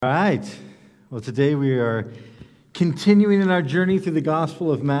All right. Well, today we are continuing in our journey through the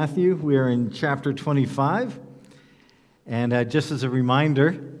Gospel of Matthew. We are in chapter 25. And just as a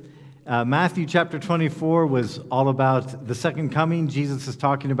reminder, Matthew chapter 24 was all about the second coming. Jesus is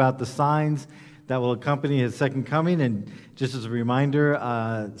talking about the signs that will accompany his second coming. And just as a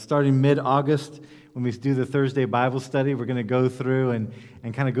reminder, starting mid-August, when we do the Thursday Bible study, we're going to go through and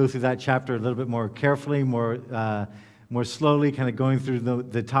kind of go through that chapter a little bit more carefully, more slowly, kind of going through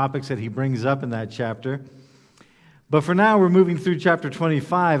the topics that he brings up in that chapter. But for now, we're moving through chapter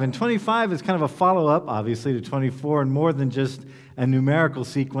 25, and 25 is kind of a follow-up, obviously, to 24, and more than just a numerical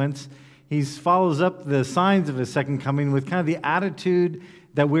sequence. He follows up the signs of his second coming with kind of the attitude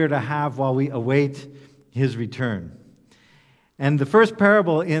that we're to have while we await his return. And the first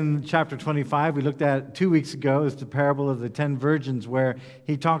parable in chapter 25 we looked at 2 weeks ago is the parable of the 10 virgins, where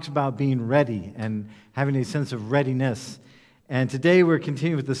he talks about being ready and having a sense of readiness. And today we're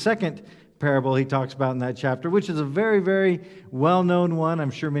continuing with the second parable he talks about in that chapter, which is a very, very well-known one.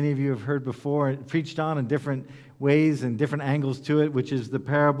 I'm sure many of you have heard before, preached on in different ways and different angles to it, which is the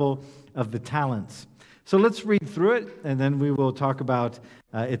parable of the talents. So let's read through it, and then we will talk about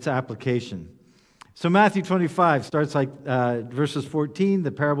its application. So Matthew 25 starts like verses 14.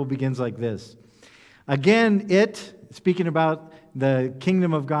 The parable begins like this. Again, speaking about the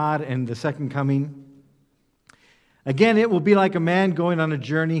kingdom of God and the second coming, again, it will be like a man going on a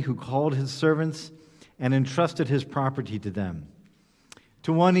journey who called his servants and entrusted his property to them.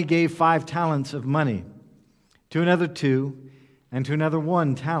 To one he gave 5 talents of money, to another 2, and to another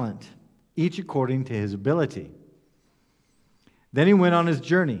 1 talent, each according to his ability. Then he went on his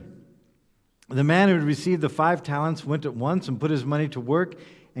journey. The man who had received the 5 talents went at once and put his money to work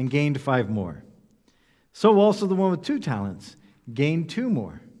and gained 5 more. So also the one with 2 talents gained 2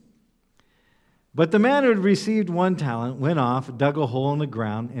 more. But the man who had received 1 talent went off, dug a hole in the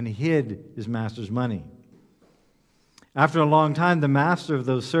ground, and hid his master's money. After a long time, the master of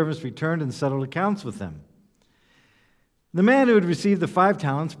those servants returned and settled accounts with them. The man who had received the 5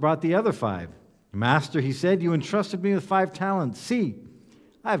 talents brought the other 5. Master, he said, you entrusted me with 5 talents. See,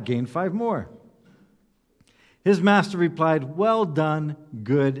 I have gained 5 more. His master replied, well done,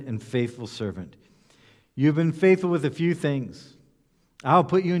 good and faithful servant. You have been faithful with a few things. I'll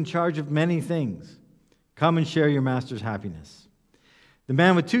put you in charge of many things. Come and share your master's happiness. The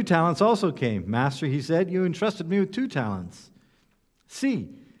man with 2 talents also came. Master, he said, you entrusted me with 2 talents. See,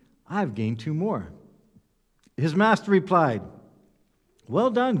 I've gained 2 more. His master replied,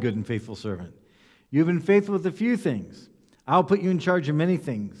 well done, good and faithful servant. You've been faithful with a few things. I'll put you in charge of many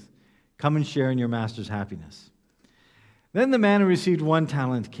things. Come and share in your master's happiness. Then the man who received 1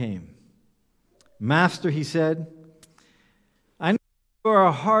 talent came. Master, he said, I know you are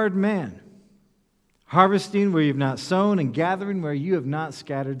a hard man, harvesting where you have not sown and gathering where you have not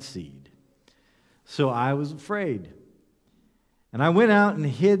scattered seed. So I was afraid, and I went out and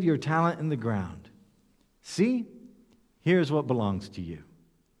hid your talent in the ground. See, here's what belongs to you.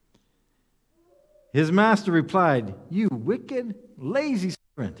 His master replied, you wicked, lazy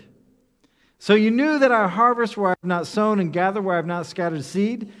servant. So you knew that I harvest where I have not sown and gather where I have not scattered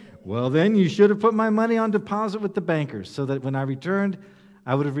seed? Well, then you should have put my money on deposit with the bankers, so that when I returned,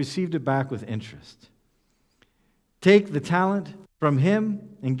 I would have received it back with interest. Take the talent from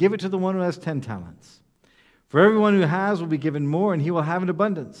him and give it to the one who has 10 talents. For everyone who has will be given more, and he will have an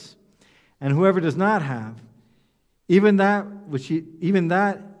abundance. And whoever does not have, even that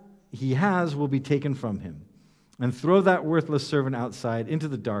he has will be taken from him. And throw that worthless servant outside into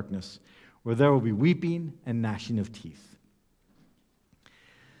the darkness, where there will be weeping and gnashing of teeth.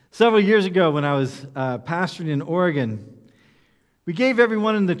 Several years ago, when I was pastoring in Oregon, we gave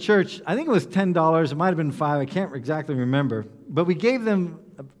everyone in the church, I think it was $10, it might have been $5, I can't exactly remember, but we gave them,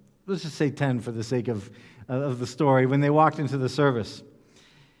 let's just say 10 for the sake of the story, when they walked into the service.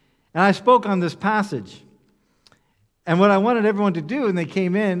 And I spoke on this passage. And what I wanted everyone to do when they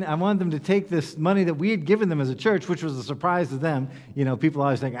came in, I wanted them to take this money that we had given them as a church, which was a surprise to them. You know, people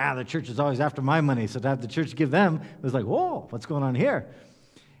always think, the church is always after my money. So to have the church give them, it was like, whoa, what's going on here?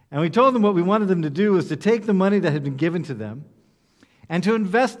 And we told them what we wanted them to do was to take the money that had been given to them and to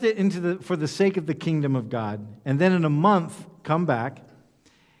invest it for the sake of the kingdom of God. And then in a month, come back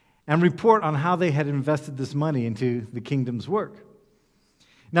and report on how they had invested this money into the kingdom's work.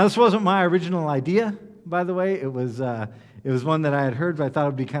 Now, this wasn't my original idea. By the way, it was one that I had heard, but I thought it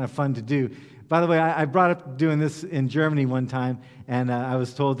would be kind of fun to do. By the way, I brought up doing this in Germany one time, and I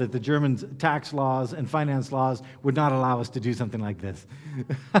was told that the Germans' tax laws and finance laws would not allow us to do something like this.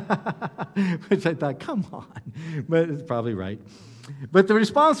 Which I thought, come on. But it's probably right. But the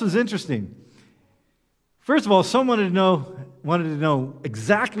response was interesting. First of all, someone wanted to know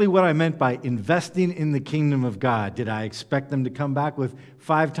exactly what I meant by investing in the kingdom of God. Did I expect them to come back with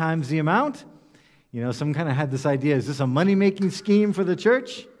 5 times the amount? Some kind of had this idea, is this a money-making scheme for the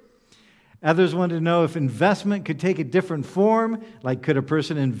church? Others wanted to know if investment could take a different form, like could a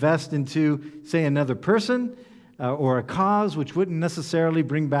person invest into, say, another person or a cause, which wouldn't necessarily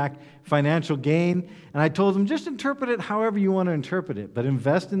bring back financial gain. And I told them, just interpret it however you want to interpret it, but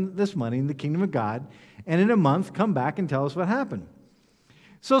invest in this money in the kingdom of God, and in a month, come back and tell us what happened.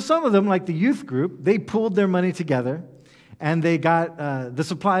 So some of them, like the youth group, they pooled their money together, and they got the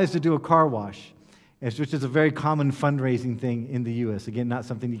supplies to do a car wash, which is a very common fundraising thing in the U.S. Again, not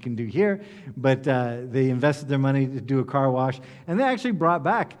something you can do here, but they invested their money to do a car wash, and they actually brought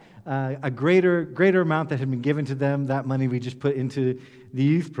back a greater amount that had been given to them. That money we just put into the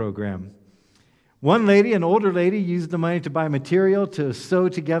youth program. One lady, an older lady, used the money to buy material to sew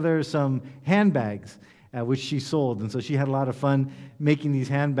together some handbags, which she sold. And so she had a lot of fun making these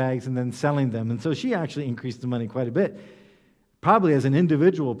handbags and then selling them. And so she actually increased the money quite a bit. Probably as an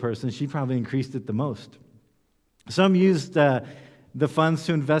individual person, she probably increased it the most. Some used the funds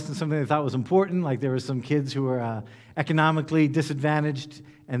to invest in something they thought was important, like there were some kids who were economically disadvantaged,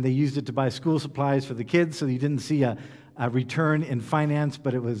 and they used it to buy school supplies for the kids, so you didn't see a return in finance,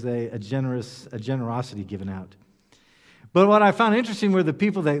 but it was a generosity given out. But what I found interesting were the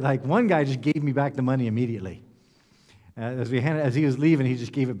people that, like, one guy just gave me back the money immediately. As he was leaving, he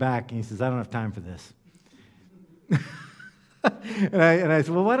just gave it back, and he says, "I don't have time for this." and I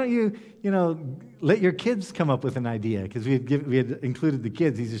said, "Well, why don't you let your kids come up with an idea?" Because we had included the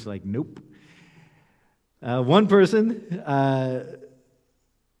kids. He's just like, "Nope." One person,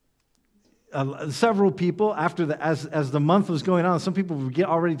 several people, as the month was going on, some people would get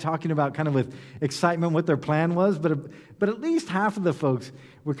already talking about kind of with excitement what their plan was, but at least half of the folks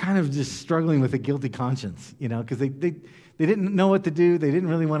were kind of just struggling with a guilty conscience, because they didn't know what to do. They didn't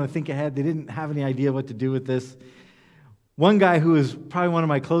really want to think ahead. They didn't have any idea what to do with this. One guy who was probably one of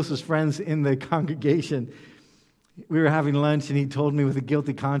my closest friends in the congregation, we were having lunch, and he told me with a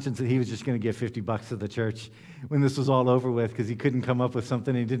guilty conscience that he was just going to give $50 to the church when this was all over with, because he couldn't come up with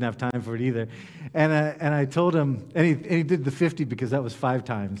something, and he didn't have time for it either. And I told him, and he did the 50 because that was 5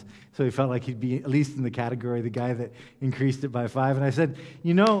 times, so he felt like he'd be at least in the category of the guy that increased it by 5. And I said,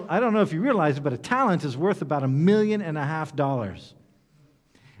 I don't know if you realize it, but a talent is worth about $1.5 million.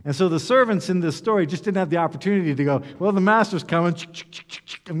 And so the servants in this story just didn't have the opportunity to go, well, the master's coming,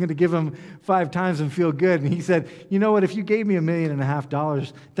 I'm going to give him 5 times and feel good. And he said, you know what, if you gave me $1.5 million,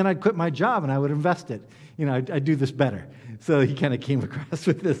 then I'd quit my job and I would invest it. I'd do this better. So he kind of came across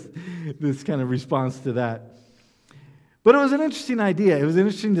with this kind of response to that. But it was an interesting idea. It was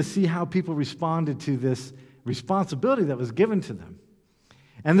interesting to see how people responded to this responsibility that was given to them.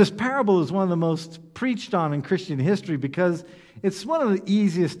 And this parable is one of the most preached on in Christian history because it's one of the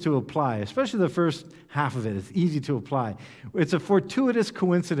easiest to apply, especially the first half of it. It's easy to apply. It's a fortuitous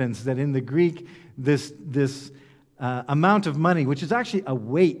coincidence that in the Greek, this amount of money, which is actually a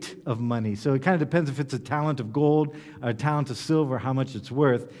weight of money, so it kind of depends if it's a talent of gold or a talent of silver, how much it's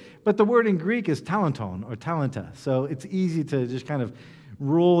worth. But the word in Greek is talenton or talenta, so it's easy to just kind of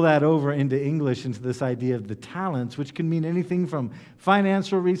roll that over into English, into this idea of the talents, which can mean anything from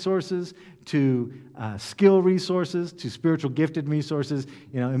financial resources to skill resources to spiritual gifted resources.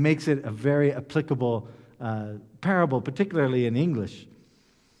 It makes it a very applicable parable, particularly in English.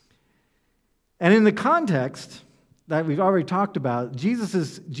 And in the context that we've already talked about, Jesus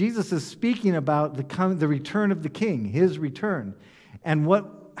is speaking about the return of the King, his return, and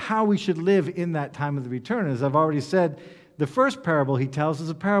how we should live in that time of the return. As I've already said, the first parable he tells is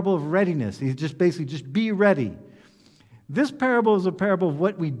a parable of readiness. He's just be ready. This parable is a parable of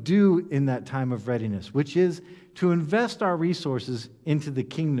what we do in that time of readiness, which is to invest our resources into the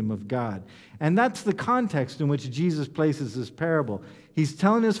kingdom of God. And that's the context in which Jesus places this parable. He's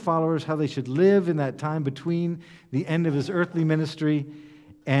telling his followers how they should live in that time between the end of his earthly ministry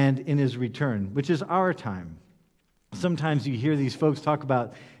and in his return, which is our time. Sometimes you hear these folks talk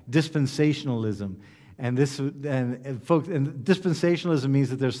about dispensationalism. And dispensationalism means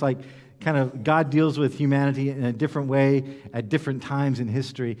that there's like kind of God deals with humanity in a different way at different times in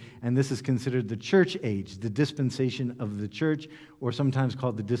history, and this is considered the church age, the dispensation of the church, or sometimes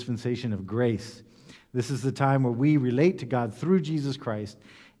called the dispensation of grace. This is the time where we relate to God through Jesus Christ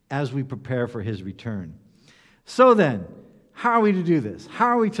as we prepare for his return. So then, how are we to do this? How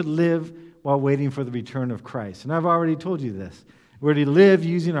are we to live while waiting for the return of Christ? And I've already told you this. We're to live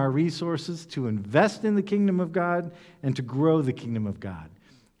using our resources to invest in the kingdom of God and to grow the kingdom of God.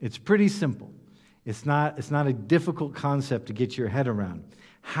 It's pretty simple. It's not a difficult concept to get your head around.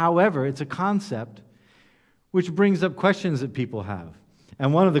 However, it's a concept which brings up questions that people have.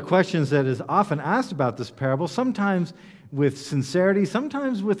 And one of the questions that is often asked about this parable, sometimes with sincerity,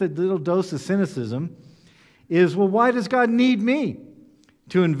 sometimes with a little dose of cynicism, is, well, why does God need me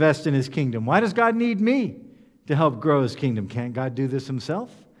to invest in his kingdom? Why does God need me to help grow his kingdom? Can't God do this himself?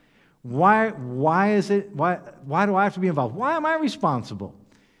 Why do I have to be involved? Why am I responsible?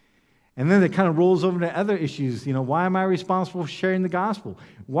 And then it kind of rolls over to other issues. Why am I responsible for sharing the gospel?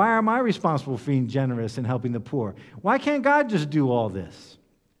 Why am I responsible for being generous and helping the poor? Why can't God just do all this?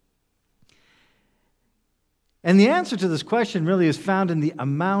 And the answer to this question really is found in the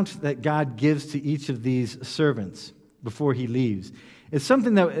amount that God gives to each of these servants before he leaves. It's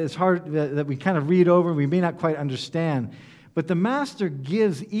something that is hard, that we kind of read over and we may not quite understand. But the master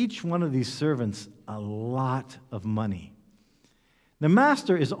gives each one of these servants a lot of money. The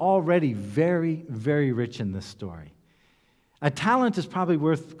master is already very, very rich in this story. A talent is probably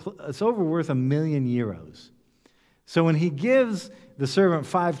worth €1 million. So when he gives the servant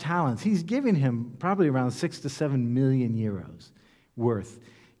 5 talents, he's giving him probably around 6 to 7 million euros worth.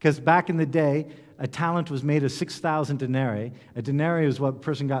 Because back in the day, a talent was made of 6,000 denarii. A denarii is what a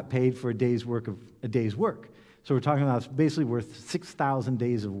person got paid for a day's work. So we're talking about it's basically worth 6,000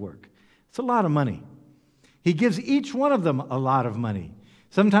 days of work. It's a lot of money. He gives each one of them a lot of money.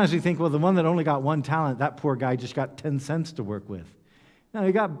 Sometimes we think, well, the one that only got 1 talent, that poor guy just got 10 cents to work with. No,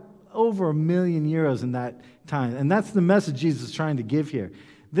 he got over €1 million in that time. And that's the message Jesus is trying to give here.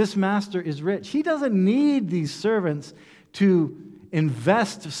 This master is rich. He doesn't need these servants to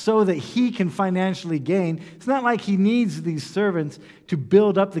invest so that he can financially gain. It's not like he needs these servants to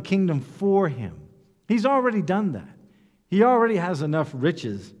build up the kingdom for him. He's already done that. He already has enough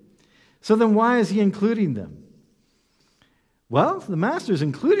riches. So then why is he including them? Well, the master is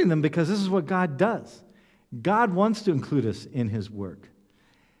including them because this is what God does. God wants to include us in his work.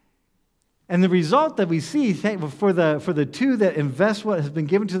 And the result that we see for the 2 that invest what has been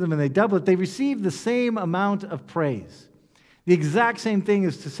given to them and they double it, they receive the same amount of praise. The exact same thing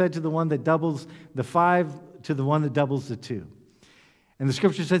is said to the one that doubles the 5 to the one that doubles the 2. And the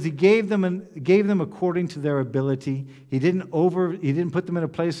scripture says he gave them according to their ability. He didn't put them in a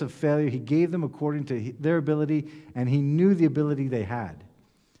place of failure. He gave them according to their ability, and he knew the ability they had.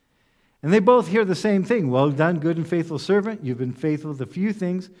 And they both hear the same thing. Well done, good and faithful servant. You've been faithful with a few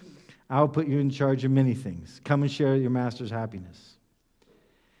things. I'll put you in charge of many things. Come and share your master's happiness.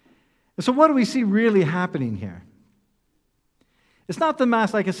 And so what do we see really happening here? It's not the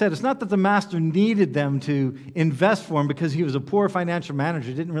master, like I said, it's not that the master needed them to invest for him because he was a poor financial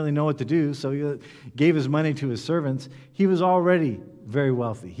manager, didn't really know what to do, so he gave his money to his servants. He was already very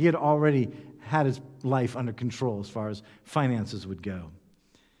wealthy. He had already had his life under control as far as finances would go.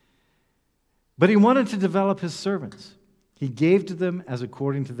 But he wanted to develop his servants. He gave to them as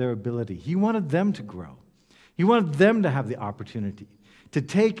according to their ability. He wanted them to grow. He wanted them to have the opportunity to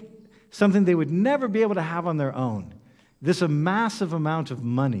take something they would never be able to have on their own, this a massive amount of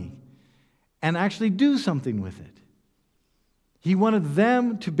money, and actually do something with it. He wanted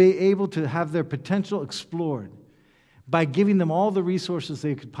them to be able to have their potential explored by giving them all the resources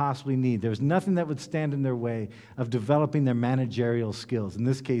they could possibly need. There was nothing that would stand in their way of developing their managerial skills. In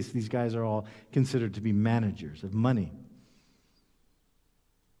this case, these guys are all considered to be managers of money.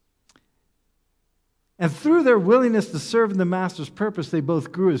 And through their willingness to serve in the master's purpose, they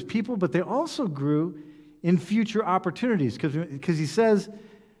both grew as people, but they also grew in future opportunities. Because he says,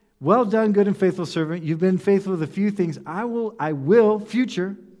 well done, good and faithful servant. You've been faithful with a few things. I will,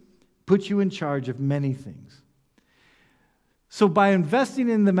 future, put you in charge of many things. So by investing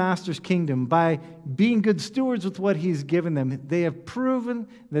in the master's kingdom, by being good stewards with what he's given them, they have proven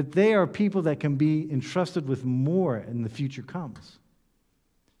that they are people that can be entrusted with more in the future comes.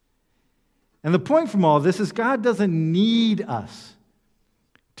 And the point from all this is God doesn't need us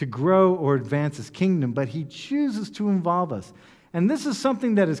to grow or advance his kingdom, but he chooses to involve us. And this is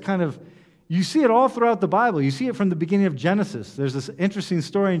something that is kind of, you see it all throughout the Bible. You see it from the beginning of Genesis. There's this interesting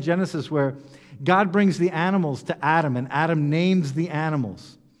story in Genesis where God brings the animals to Adam, and Adam names the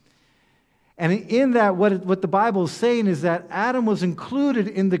animals. And in that, what the Bible is saying is that Adam was included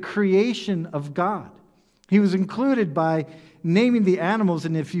in the creation of God. He was included by naming the animals,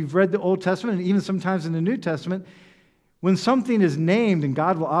 and if you've read the Old Testament, and even sometimes in the New Testament, when something is named, and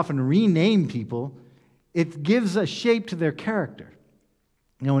God will often rename people, it gives a shape to their character.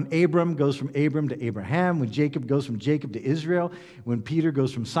 You know, when Abram goes from Abram to Abraham, when Jacob goes from Jacob to Israel, when Peter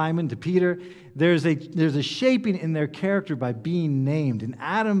goes from Simon to Peter, there's a shaping in their character by being named. And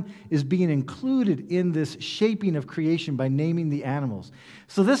Adam is being included in this shaping of creation by naming the animals.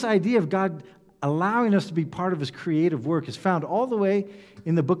 So this idea of God allowing us to be part of his creative work is found all the way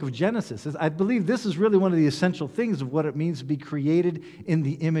in the book of Genesis. I believe this is really one of the essential things of what it means to be created in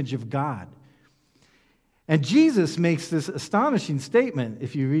the image of God. And Jesus makes this astonishing statement,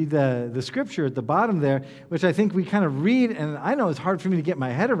 if you read the scripture at the bottom there, which I think we kind of read, and I know it's hard for me to get my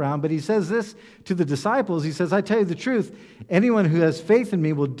head around, but he says this to the disciples. He says, I tell you the truth, anyone who has faith in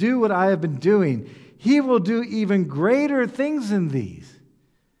me will do what I have been doing. He will do even greater things than these,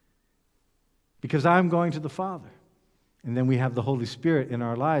 because I'm going to the Father. And then we have the Holy Spirit in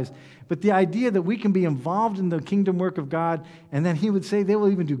our lives. But the idea that we can be involved in the kingdom work of God, and then he would say they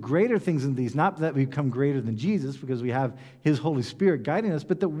will even do greater things than these, not that we become greater than Jesus because we have his Holy Spirit guiding us,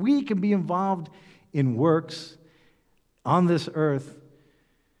 but that we can be involved in works on this earth,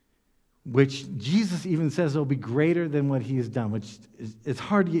 which Jesus even says will be greater than what he has done, which it's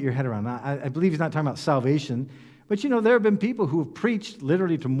hard to get your head around. I believe he's not talking about salvation, but there have been people who have preached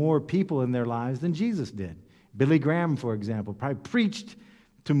literally to more people in their lives than Jesus did. Billy Graham, for example, probably preached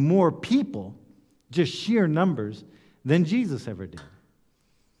to more people, just sheer numbers, than Jesus ever did.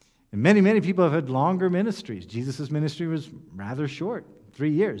 And many, many people have had longer ministries. Jesus' ministry was rather short,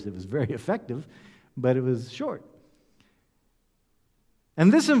 3 years. It was very effective, but it was short.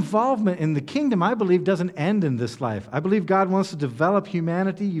 And this involvement in the kingdom, I believe, doesn't end in this life. I believe God wants to develop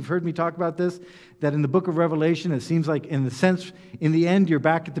humanity. You've heard me talk about this, that in the book of Revelation, it seems like in the end, you're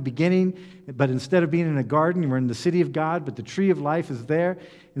back at the beginning, but instead of being in a garden, we're in the city of God, but the tree of life is there.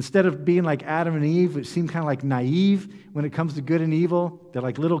 Instead of being like Adam and Eve, which seem kind of like naive when it comes to good and evil, they're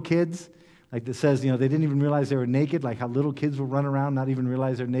like little kids. Like it says, they didn't even realize they were naked, like how little kids will run around, not even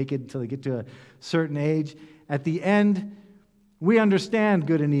realize they're naked until they get to a certain age. At the end, we understand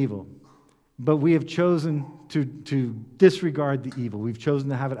good and evil, but we have chosen to disregard the evil. We've chosen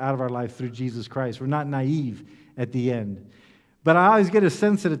to have it out of our life through Jesus Christ. We're not naive at the end. But I always get a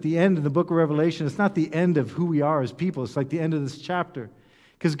sense that at the end of the book of Revelation, it's not the end of who we are as people. It's like the end of this chapter.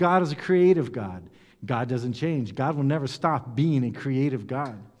 Because God is a creative God. God doesn't change. God will never stop being a creative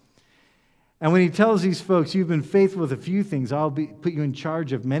God. And when he tells these folks, you've been faithful with a few things, I'll put you in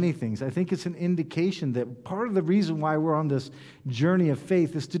charge of many things, I think it's an indication that part of the reason why we're on this journey of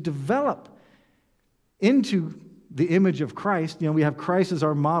faith is to develop into the image of Christ. We have Christ as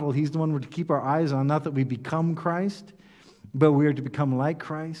our model. He's the one we're to keep our eyes on, not that we become Christ, but we are to become like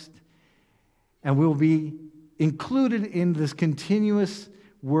Christ. And we'll be included in this continuous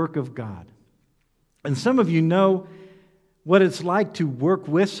work of God. And some of you know what it's like to work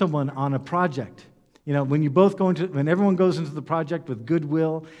with someone on a project. When everyone goes into the project with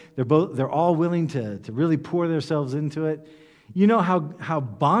goodwill, they're all willing to really pour themselves into it. You know how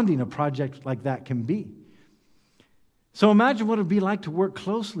bonding a project like that can be. So imagine what it would be like to work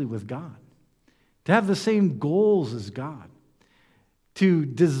closely with God, to have the same goals as God, to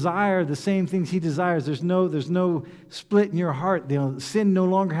desire the same things he desires. There's no split in your heart. Sin no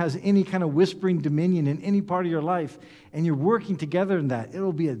longer has any kind of whispering dominion in any part of your life, and you're working together in that.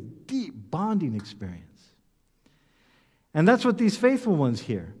 It'll be a deep bonding experience. And that's what these faithful ones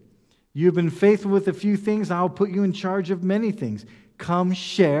hear. You've been faithful with a few things, I'll put you in charge of many things. Come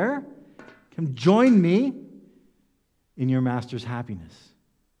share, come join me in your master's happiness.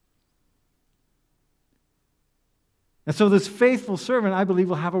 And so this faithful servant, I believe,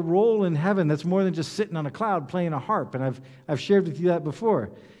 will have a role in heaven that's more than just sitting on a cloud playing a harp. And I've shared with you that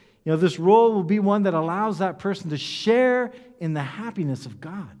before. This role will be one that allows that person to share in the happiness of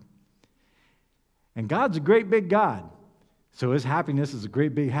God. And God's a great big God, so his happiness is a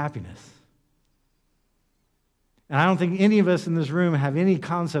great big happiness. And I don't think any of us in this room have any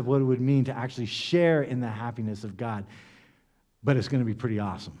concept of what it would mean to actually share in the happiness of God. But it's going to be pretty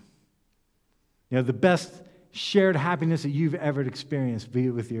awesome. The best shared happiness that you've ever experienced, be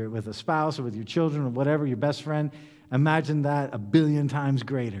it with a spouse or with your children or whatever, your best friend, imagine that 1 billion times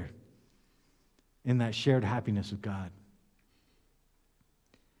greater in that shared happiness of God.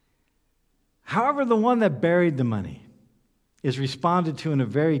 However, the one that buried the money is responded to in a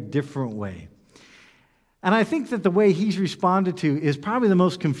very different way. And I think that the way he's responded to is probably the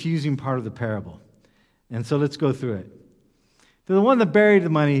most confusing part of the parable. And so let's go through it. To the one that buried the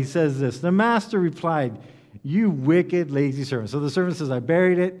money, he says this, the master replied, you wicked, lazy servant. So the servant says, I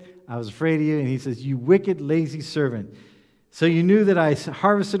buried it. I was afraid of you. And he says, you wicked, lazy servant. So you knew that I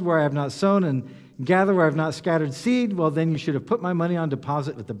harvested where I have not sown and gathered where I have not scattered seed. Well, then you should have put my money on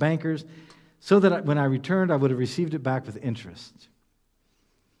deposit with the bankers so that when I returned, I would have received it back with interest.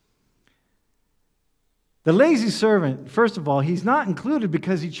 The lazy servant, first of all, he's not included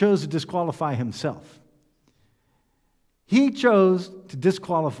because he chose to disqualify himself. He chose to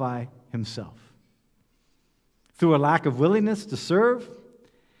disqualify himself through a lack of willingness to serve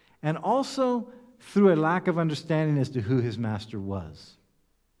and also through a lack of understanding as to who his master was.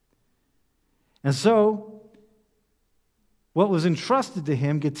 And so, what was entrusted to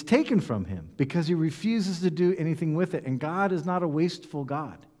him gets taken from him because he refuses to do anything with it. And God is not a wasteful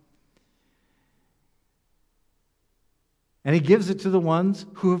God. And he gives it to the ones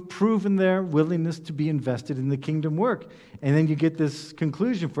who have proven their willingness to be invested in the kingdom work. And then you get this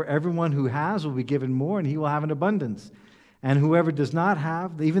conclusion: for everyone who has will be given more, and he will have an abundance. And whoever does not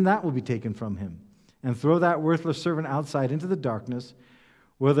have, even that will be taken from him. And throw that worthless servant outside into the darkness,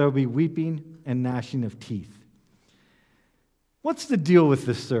 where there will be weeping and gnashing of teeth. What's the deal with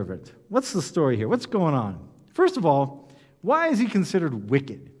this servant? What's the story here? What's going on? First of all, why is he considered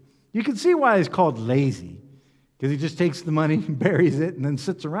wicked? You can see why he's called lazy, because he just takes the money and buries it and then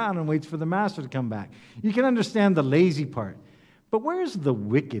sits around and waits for the master to come back. You can understand the lazy part. But where's the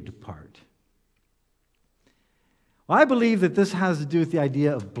wicked part? Well, I believe that this has to do with the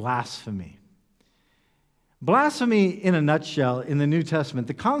idea of blasphemy. Blasphemy, in a nutshell, in the New Testament,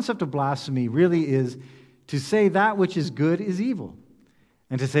 the concept of blasphemy really is to say that which is good is evil,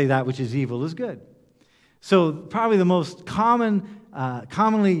 and to say that which is evil is good. So probably the most commonly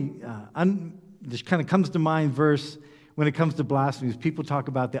this kind of comes to mind verse when it comes to blasphemy is people talk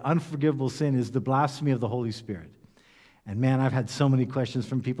about the unforgivable sin is the blasphemy of the Holy Spirit. And man, I've had so many questions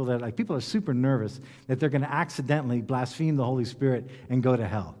from people that people are super nervous that they're going to accidentally blaspheme the Holy Spirit and go to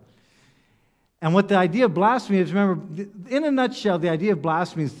hell. And what the idea of blasphemy is, remember, in a nutshell, the idea of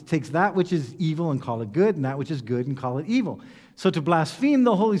blasphemy is takes that which is evil and call it good, and that which is good and call it evil. So to blaspheme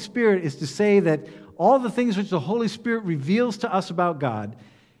the Holy Spirit is to say that all the things which the Holy Spirit reveals to us about God,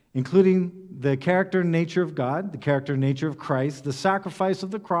 including the character and nature of God, the character and nature of Christ, the sacrifice of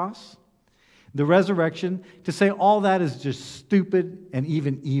the cross, the resurrection, to say all that is just stupid and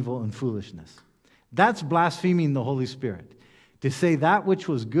even evil and foolishness. That's blaspheming the Holy Spirit. To say that which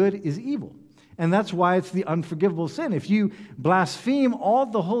was good is evil. And that's why it's the unforgivable sin. If you blaspheme all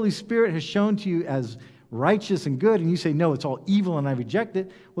the Holy Spirit has shown to you as righteous and good, and you say, no, it's all evil and I reject it,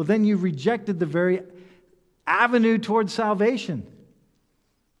 well, then you've rejected the very avenue towards salvation.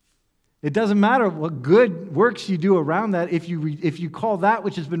 It doesn't matter what good works you do around that. If you call that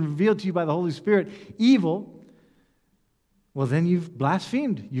which has been revealed to you by the Holy Spirit evil, well, then you've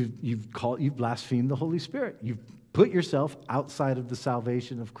blasphemed. You've blasphemed the Holy Spirit. You've put yourself outside of the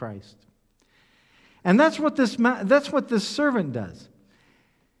salvation of Christ. And that's what this servant does.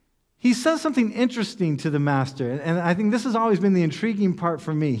 He says something interesting to the master, and I think this has always been the intriguing part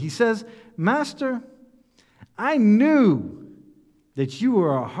for me. He says, "Master, I knew that you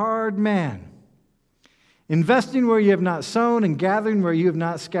were a hard man, investing where you have not sown and gathering where you have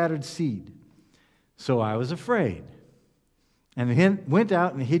not scattered seed. So I was afraid, and went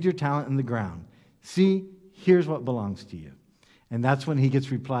out and hid your talent in the ground. See, here's what belongs to you." And that's when he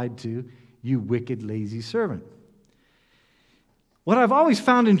gets replied to, "You wicked, lazy servant." What I've always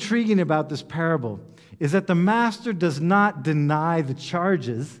found intriguing about this parable is that the master does not deny the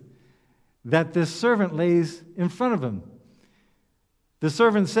charges that this servant lays in front of him. The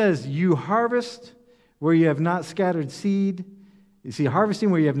servant says, "You harvest where you have not scattered seed." You see, harvesting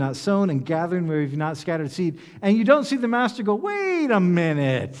where you have not sown and gathering where you have not scattered seed. And you don't see the master go, "Wait a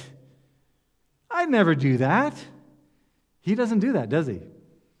minute. I never do that." He doesn't do that, does he?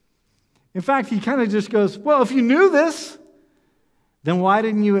 In fact, he kind of just goes, "Well, if you knew this, then why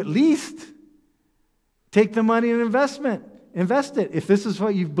didn't you at least take the money and invest it? If this is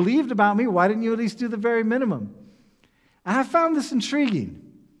what you've believed about me, why didn't you at least do the very minimum?" And I found this intriguing.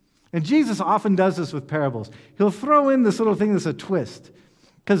 And Jesus often does this with parables. He'll throw in this little thing that's a twist.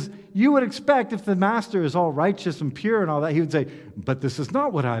 Because you would expect if the master is all righteous and pure and all that, he would say, "But this is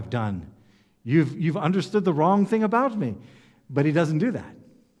not what I've done. You've understood the wrong thing about me." But he doesn't do that.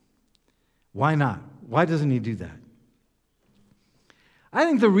 Why not? Why doesn't he do that? I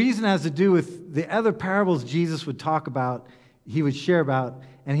think the reason has to do with the other parables Jesus would talk about, he would share about,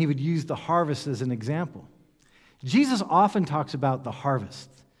 and he would use the harvest as an example. Jesus often talks about the harvest.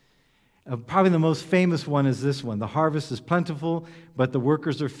 Probably the most famous one is this one. "The harvest is plentiful, but the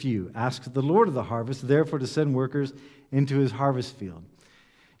workers are few. Ask the Lord of the harvest, therefore, to send workers into his harvest field."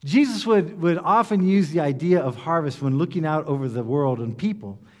 Jesus would often use the idea of harvest when looking out over the world and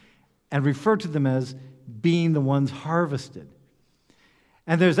people and refer to them as being the ones harvested.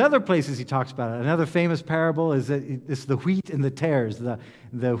 And there's other places he talks about it. Another famous parable is that it's the wheat and the tares,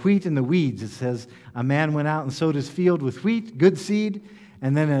 the wheat and the weeds. It says a man went out and sowed his field with wheat, good seed,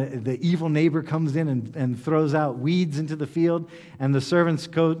 and then the evil neighbor comes in and throws out weeds into the field, and the servants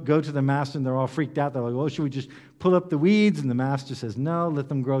go to the master, and they're all freaked out. They're like, "Oh, should we just pull up the weeds?" And the master says, "No, let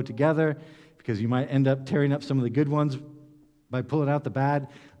them grow together, because you might end up tearing up some of the good ones by pulling out the bad.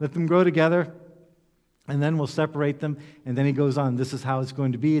 Let them grow together, and then we'll separate them. And then he goes on, this is how it's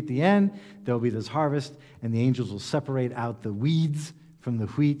going to be at the end. There will be this harvest, and the angels will separate out the weeds from the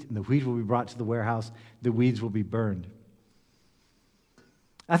wheat, and the wheat will be brought to the warehouse. The weeds will be burned.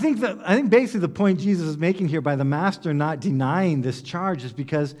 I think basically the point Jesus is making here by the master not denying this charge is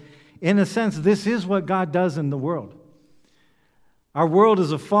because, in a sense, this is what God does in the world. Our world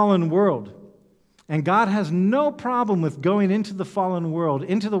is a fallen world, and God has no problem with going into the fallen world,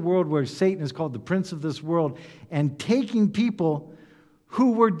 into the world where Satan is called the prince of this world, and taking people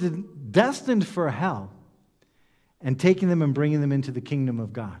who were destined for hell and taking them and bringing them into the kingdom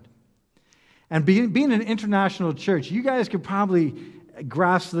of God. And being an international church, you guys could probably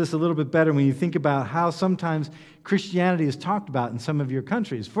grasp this a little bit better when you think about how sometimes Christianity is talked about in some of your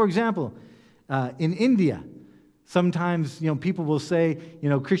countries. For example, in India, sometimes people will say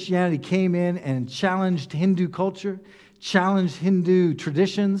Christianity came in and challenged Hindu culture, challenged Hindu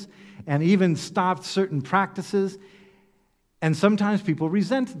traditions, and even stopped certain practices. And sometimes people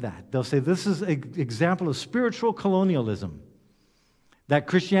resent that. They'll say this is an example of spiritual colonialism, that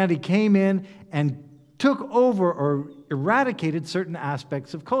Christianity came in and took over or eradicated certain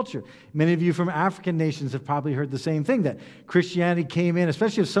aspects of culture. Many of you from African nations have probably heard the same thing, that Christianity came in,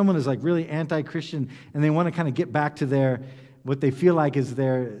 especially if someone is like really anti-Christian and they want to kind of get back to what they feel like is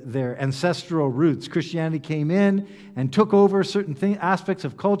their ancestral roots. Christianity came in and took over certain aspects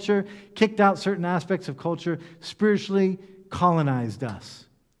of culture, kicked out certain aspects of culture, spiritually colonized us,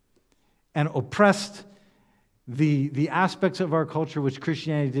 and oppressed the aspects of our culture which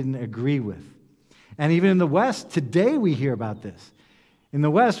Christianity didn't agree with. And even in the West, today we hear about this. In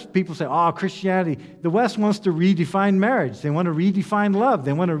the West, people say, Christianity, the West wants to redefine marriage. They want to redefine love.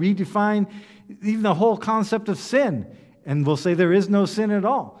 They want to redefine even the whole concept of sin. And we'll say there is no sin at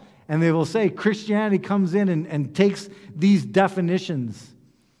all. And they will say Christianity comes in and takes these definitions,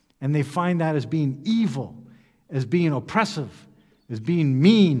 and they find that as being evil, as being oppressive, as being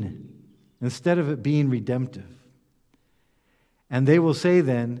mean, instead of it being redemptive. And they will say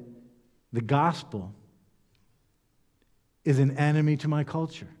then, the gospel is an enemy to my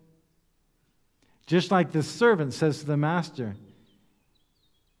culture. Just like the servant says to the master,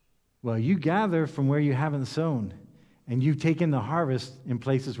 well, you gather from where you haven't sown, and you've taken the harvest in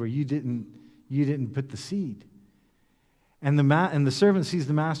places where you didn't put the seed. And the servant sees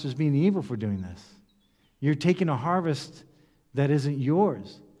the master as being evil for doing this. You're taking a harvest that isn't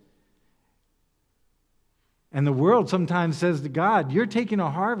yours. And the world sometimes says to God, you're taking a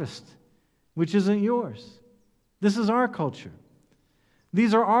harvest which isn't yours. This is our culture.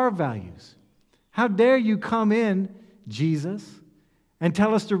 These are our values. How dare you come in, Jesus, and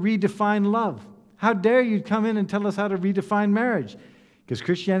tell us to redefine love? How dare you come in and tell us how to redefine marriage? Because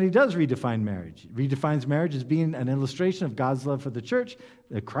Christianity does redefine marriage. It redefines marriage as being an illustration of God's love for the church,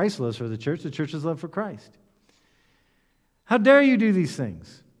 that Christ loves for the church's love for Christ. How dare you do these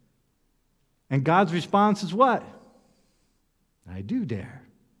things? And God's response is what? I do dare.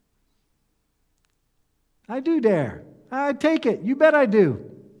 I do dare. I take it. You bet I do.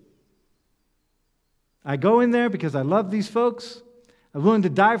 I go in there because I love these folks. I'm willing to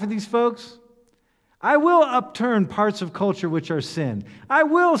die for these folks. I will upturn parts of culture which are sin. I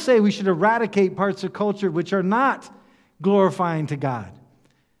will say we should eradicate parts of culture which are not glorifying to God.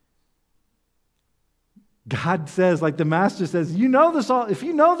 God says, like the master says, you know this all. If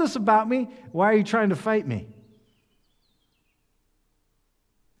you know this about me, why are you trying to fight me?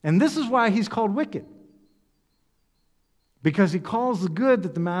 And this is why he's called wicked. Because he calls the good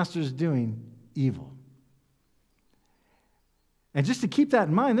that the master is doing evil. And just to keep that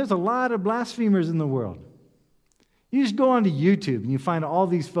in mind, there's a lot of blasphemers in the world. You just go onto YouTube and you find all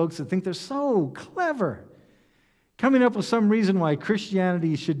these folks that think they're so clever, coming up with some reason why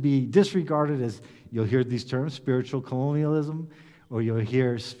Christianity should be disregarded as, you'll hear these terms, spiritual colonialism, or you'll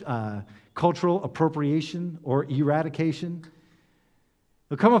hear cultural appropriation or eradication.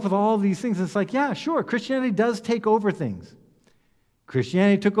 They'll come up with all these things. And it's like, yeah, sure, Christianity does take over things.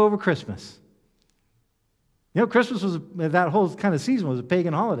 Christianity took over Christmas. Christmas was, that whole kind of season was a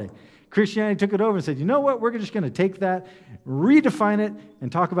pagan holiday. Christianity took it over and said, you know what, we're just going to take that, redefine it, and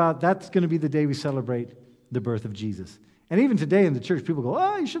talk about that's going to be the day we celebrate the birth of Jesus. And even today in the church, people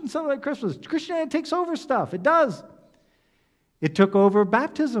go, you shouldn't celebrate Christmas. Christianity takes over stuff. It does. It took over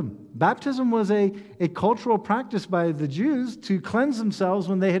baptism. Baptism was a cultural practice by the Jews to cleanse themselves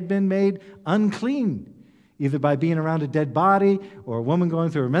when they had been made unclean, either by being around a dead body or a woman going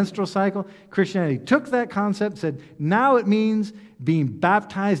through a menstrual cycle. Christianity took that concept and said, now it means being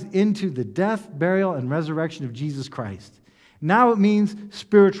baptized into the death, burial, and resurrection of Jesus Christ. Now it means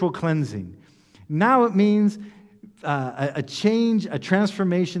spiritual cleansing. Now it means a change, a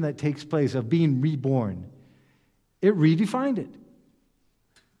transformation that takes place of being reborn. It redefined it.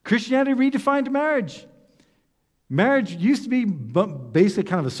 Christianity redefined marriage. Marriage used to be basically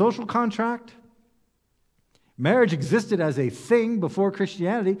kind of a social contract. Marriage existed as a thing before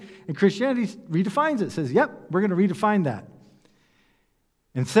Christianity, and Christianity redefines it, says, yep, we're going to redefine that.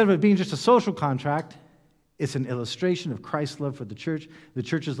 Instead of it being just a social contract, it's an illustration of Christ's love for the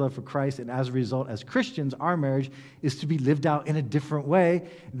church's love for Christ, and as a result, as Christians, our marriage is to be lived out in a different way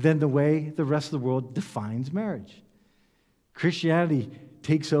than the way the rest of the world defines marriage. Christianity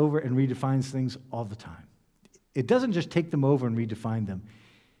takes over and redefines things all the time. It doesn't just take them over and redefine them.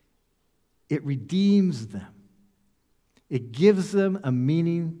 It redeems them. It gives them a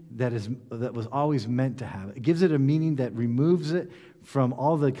meaning that was always meant to have. It gives it a meaning that removes it from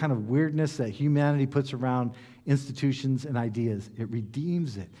all the kind of weirdness that humanity puts around institutions and ideas. It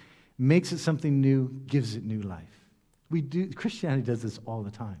redeems it, makes it something new, gives it new life. Christianity does this all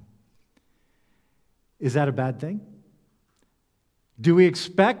the time. Is that a bad thing? Do we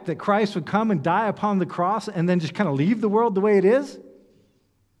expect that Christ would come and die upon the cross and then just kind of leave the world the way it is?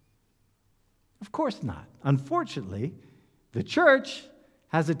 Of course not. Unfortunately, the church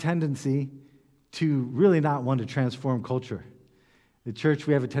has a tendency to really not want to transform culture. The church,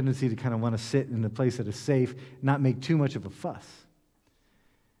 we have a tendency to kind of want to sit in a place that is safe, not make too much of a fuss.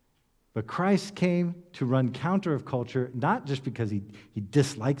 But Christ came to run counter of culture, not just because he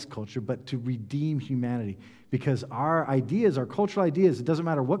dislikes culture, but to redeem humanity. Because our ideas, our cultural ideas, it doesn't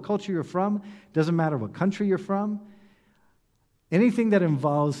matter what culture you're from, it doesn't matter what country you're from, anything that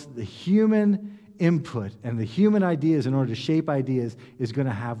involves the human input and the human ideas in order to shape ideas is going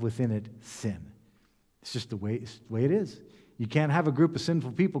to have within it sin. It's just the way it is. You can't have a group of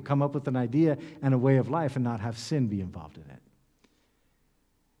sinful people come up with an idea and a way of life and not have sin be involved in it.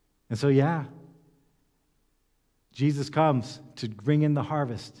 And so, Jesus comes to bring in the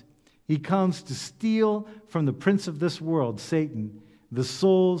harvest. He comes to steal from the prince of this world, Satan, the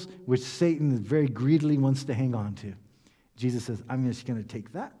souls which Satan very greedily wants to hang on to. Jesus says, I'm just going to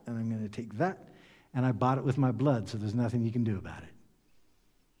take that, and I'm going to take that, and I bought it with my blood, so there's nothing you can do about it.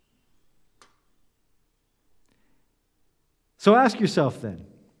 So ask yourself then,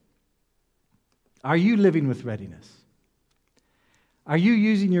 are you living with readiness? Are you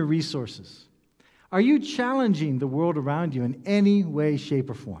using your resources? Are you challenging the world around you in any way, shape,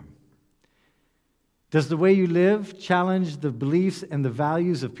 or form? Does the way you live challenge the beliefs and the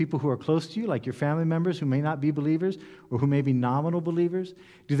values of people who are close to you, like your family members who may not be believers or who may be nominal believers?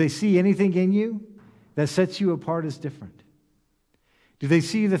 Do they see anything in you that sets you apart as different? Do they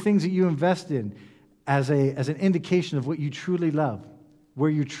see the things that you invest in as an indication of what you truly love, where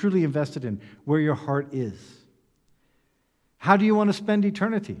you're truly invested in, where your heart is? How do you want to spend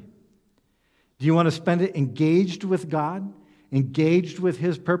eternity? Do you want to spend it engaged with God, engaged with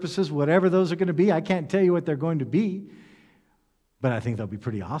His purposes, whatever those are going to be? I can't tell you what they're going to be, but I think they'll be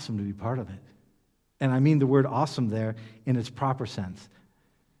pretty awesome to be part of it. And I mean the word awesome there in its proper sense.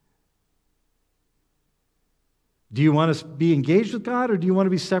 Do you want to be engaged with God, or do you want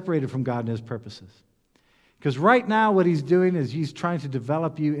to be separated from God and His purposes? Because right now what He's doing is He's trying to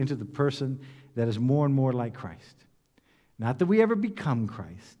develop you into the person that is more and more like Christ. Not that we ever become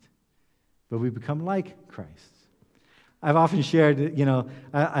Christ, but we become like Christ. I've often shared that,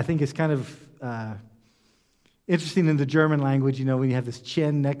 I think it's kind of interesting in the German language, when you have this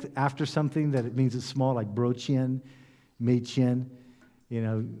chin next after something, that it means it's small, like Brotchen, Mädchen.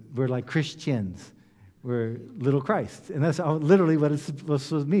 We're like Christians. We're little Christ. And that's literally what it's supposed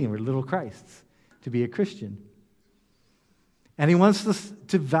to mean. We're little Christs, to be a Christian. And He wants us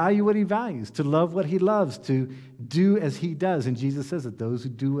to value what He values, to love what He loves, to do as He does. And Jesus says that those who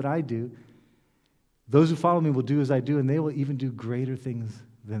do what I do, those who follow me will do as I do, and they will even do greater things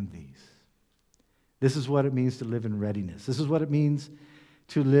than these. This is what it means to live in readiness. This is what it means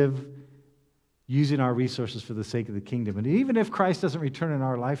to live using our resources for the sake of the kingdom. And even if Christ doesn't return in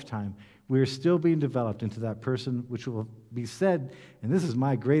our lifetime, we are still being developed into that person which will be said, and this is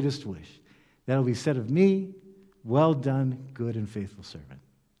my greatest wish, that will be said of me, well done, good and faithful servant.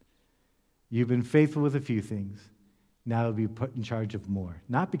 You've been faithful with a few things. Now you'll be put in charge of more.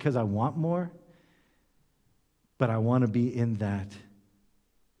 Not because I want more, but I want to be in that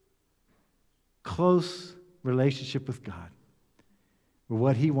close relationship with God, where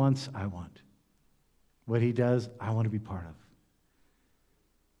what He wants, I want. What He does, I want to be part of.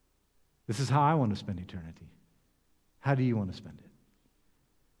 This is how I want to spend eternity. How do you want to spend it?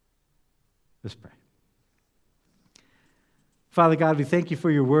 Let's pray. Father God, we thank You for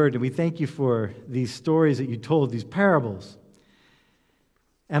Your word, and we thank You for these stories that You told, these parables.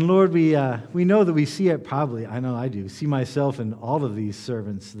 And Lord, we know that we see it probably, I know I do, see myself in all of these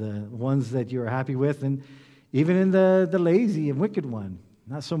servants, the ones that you are happy with, and even in the lazy and wicked one.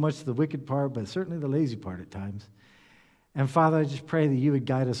 Not so much the wicked part, but certainly the lazy part at times. And Father, I just pray that you would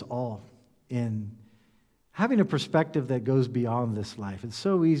guide us all in having a perspective that goes beyond this life. It's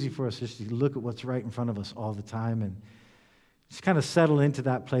so easy for us just to look at what's right in front of us all the time and just kind of settle into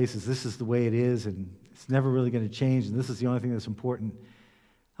that place as this is the way it is and it's never really going to change and this is the only thing that's important.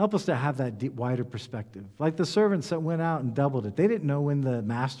 Help us to have that deep, wider perspective. Like the servants that went out and doubled it. They didn't know when the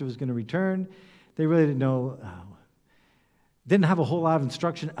master was going to return. They really didn't know, didn't have a whole lot of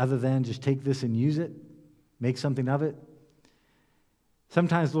instruction other than just take this and use it, make something of it.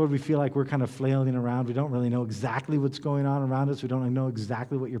 Sometimes, Lord, we feel like we're kind of flailing around. We don't really know exactly what's going on around us. We don't know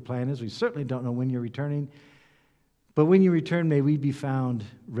exactly what your plan is. We certainly don't know when you're returning. But when you return, may we be found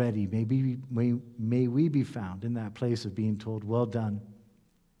ready. May we be found in that place of being told, well done,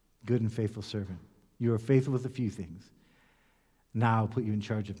 good and faithful servant. You are faithful with a few things. Now I'll put you in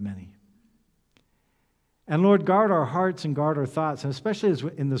charge of many. And Lord, guard our hearts and guard our thoughts, and especially as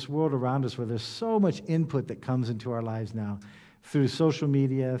in this world around us where there's so much input that comes into our lives now, through social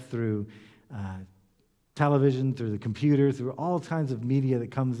media, through television, through the computer, through all kinds of media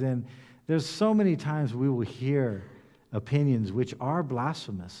that comes in. There's so many times we will hear opinions which are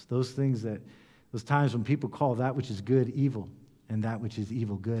blasphemous. Those times when people call that which is good evil and that which is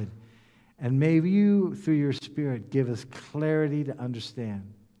evil good. And may you, through your Spirit, give us clarity to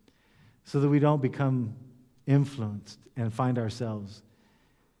understand so that we don't become influenced and find ourselves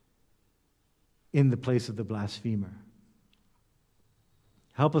in the place of the blasphemer.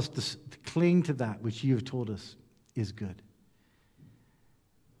 Help us to cling to that which you have told us is good.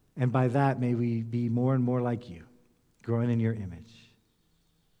 And by that, may we be more and more like you, growing in your image.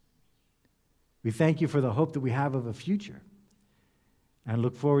 We thank you for the hope that we have of a future and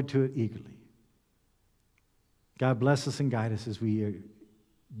look forward to it eagerly. God bless us and guide us as we are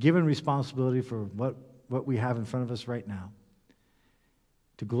given responsibility for what we have in front of us right now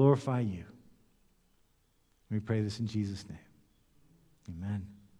to glorify you. We pray this in Jesus' name. Amen.